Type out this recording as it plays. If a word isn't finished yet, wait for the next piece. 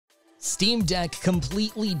Steam Deck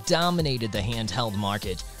completely dominated the handheld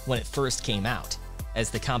market when it first came out. As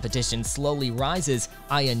the competition slowly rises,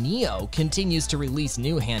 Ayaneo continues to release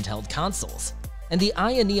new handheld consoles. And the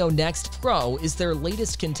Ayaneo Next Pro is their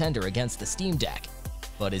latest contender against the Steam Deck.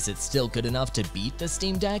 But is it still good enough to beat the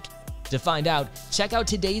Steam Deck? To find out, check out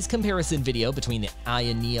today's comparison video between the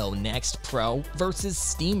Ayaneo Next Pro versus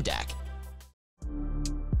Steam Deck.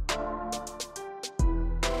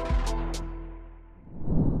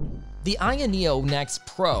 The Ayaneo Next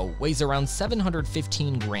Pro weighs around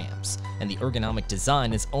 715 grams, and the ergonomic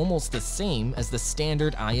design is almost the same as the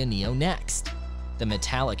standard Ayaneo Next. The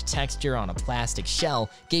metallic texture on a plastic shell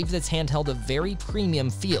gave this handheld a very premium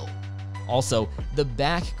feel. Also, the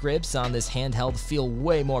back grips on this handheld feel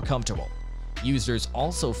way more comfortable. Users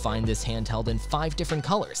also find this handheld in 5 different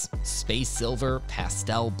colors: space silver,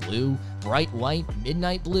 pastel blue, bright white,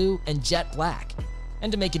 midnight blue, and jet black.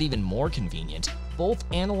 And to make it even more convenient, both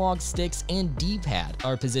analog sticks and D-pad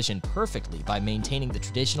are positioned perfectly by maintaining the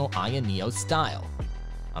traditional Ayaneo style.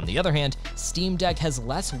 On the other hand, Steam Deck has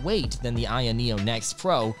less weight than the Ayaneo Next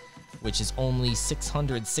Pro, which is only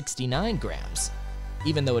 669 grams.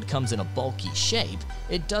 Even though it comes in a bulky shape,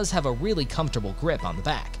 it does have a really comfortable grip on the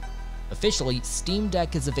back. Officially, Steam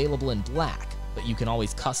Deck is available in black, but you can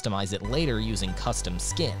always customize it later using custom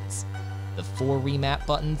skins. The 4 remap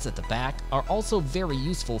buttons at the back are also very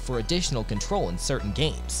useful for additional control in certain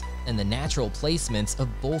games, and the natural placements of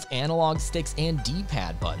both analog sticks and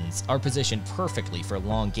D-pad buttons are positioned perfectly for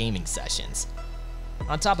long gaming sessions.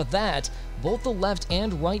 On top of that, both the left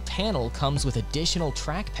and right panel comes with additional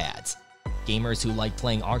trackpads. Gamers who like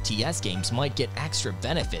playing RTS games might get extra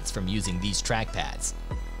benefits from using these trackpads.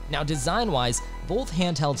 Now, design-wise, both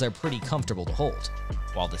handhelds are pretty comfortable to hold.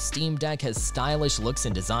 While the Steam Deck has stylish looks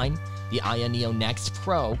and design, the Ayaneo Next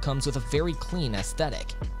Pro comes with a very clean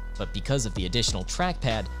aesthetic. But because of the additional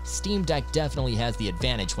trackpad, Steam Deck definitely has the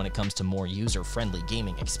advantage when it comes to more user-friendly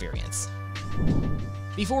gaming experience.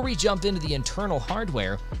 Before we jump into the internal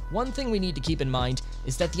hardware, one thing we need to keep in mind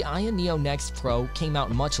is that the Ayaneo Next Pro came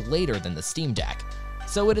out much later than the Steam Deck,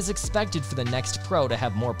 so it is expected for the Next Pro to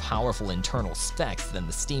have more powerful internal specs than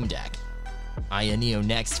the Steam Deck. Ayaneo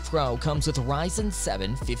Next Pro comes with Ryzen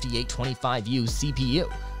 7 5825U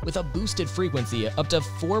CPU with a boosted frequency up to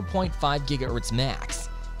 4.5 GHz max,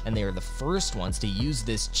 and they are the first ones to use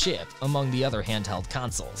this chip among the other handheld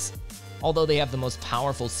consoles. Although they have the most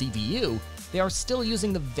powerful CPU, they are still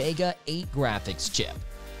using the Vega 8 graphics chip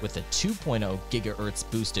with a 2.0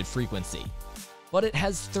 GHz boosted frequency. But it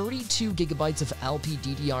has 32 GB of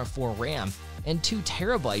LPDDR4 RAM and 2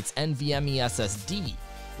 TB NVMe SSD,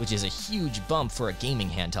 which is a huge bump for a gaming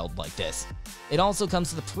handheld like this. It also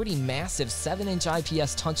comes with a pretty massive 7-inch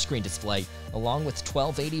IPS touchscreen display along with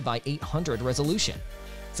 1280 by 800 resolution.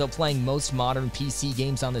 So playing most modern PC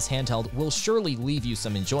games on this handheld will surely leave you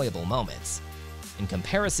some enjoyable moments. In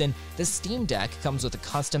comparison, the Steam Deck comes with a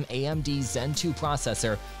custom AMD Zen 2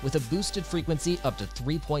 processor with a boosted frequency up to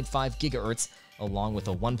 3.5 GHz along with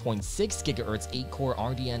a 1.6 GHz 8-core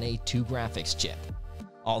RDNA 2 graphics chip.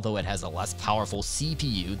 Although it has a less powerful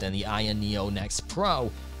CPU than the Ayaneo Next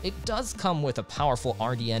Pro, it does come with a powerful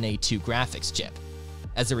RDNA 2 graphics chip.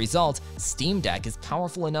 As a result, Steam Deck is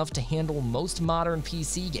powerful enough to handle most modern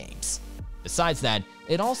PC games. Besides that,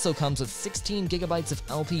 it also comes with 16 GB of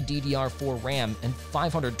LPDDR4 RAM and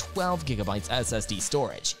 512 GB SSD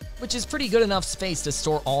storage, which is pretty good enough space to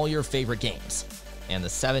store all your favorite games. And the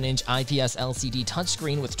 7-inch IPS LCD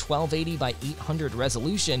touchscreen with 1280 by 800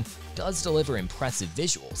 resolution does deliver impressive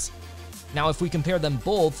visuals. Now, if we compare them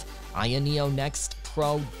both, Ayaneo Next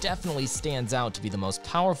Pro definitely stands out to be the most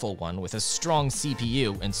powerful one with a strong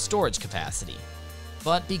CPU and storage capacity.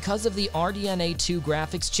 But because of the RDNA 2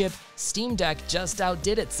 graphics chip, Steam Deck just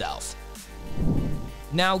outdid itself.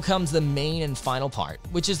 Now comes the main and final part,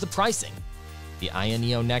 which is the pricing. The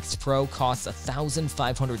Ayaneo Next Pro costs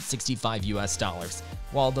 $1,565 US,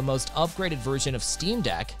 while the most upgraded version of Steam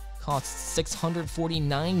Deck costs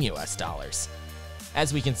 $649 US.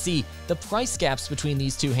 As we can see, the price gaps between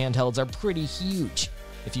these two handhelds are pretty huge.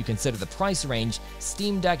 If you consider the price range,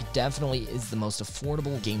 Steam Deck definitely is the most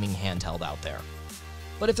affordable gaming handheld out there.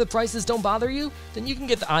 But if the prices don't bother you, then you can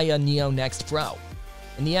get the Ayaneo Next Pro.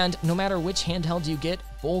 In the end, no matter which handheld you get,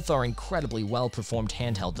 both are incredibly well-performed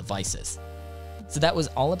handheld devices. So that was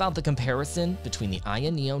all about the comparison between the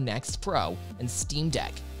Ayaneo Next Pro and Steam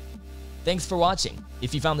Deck. Thanks for watching.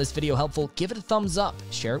 If you found this video helpful, give it a thumbs up,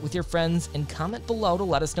 share it with your friends, and comment below to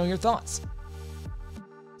let us know your thoughts.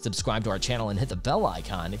 Subscribe to our channel and hit the bell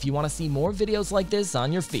icon if you want to see more videos like this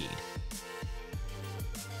on your feed.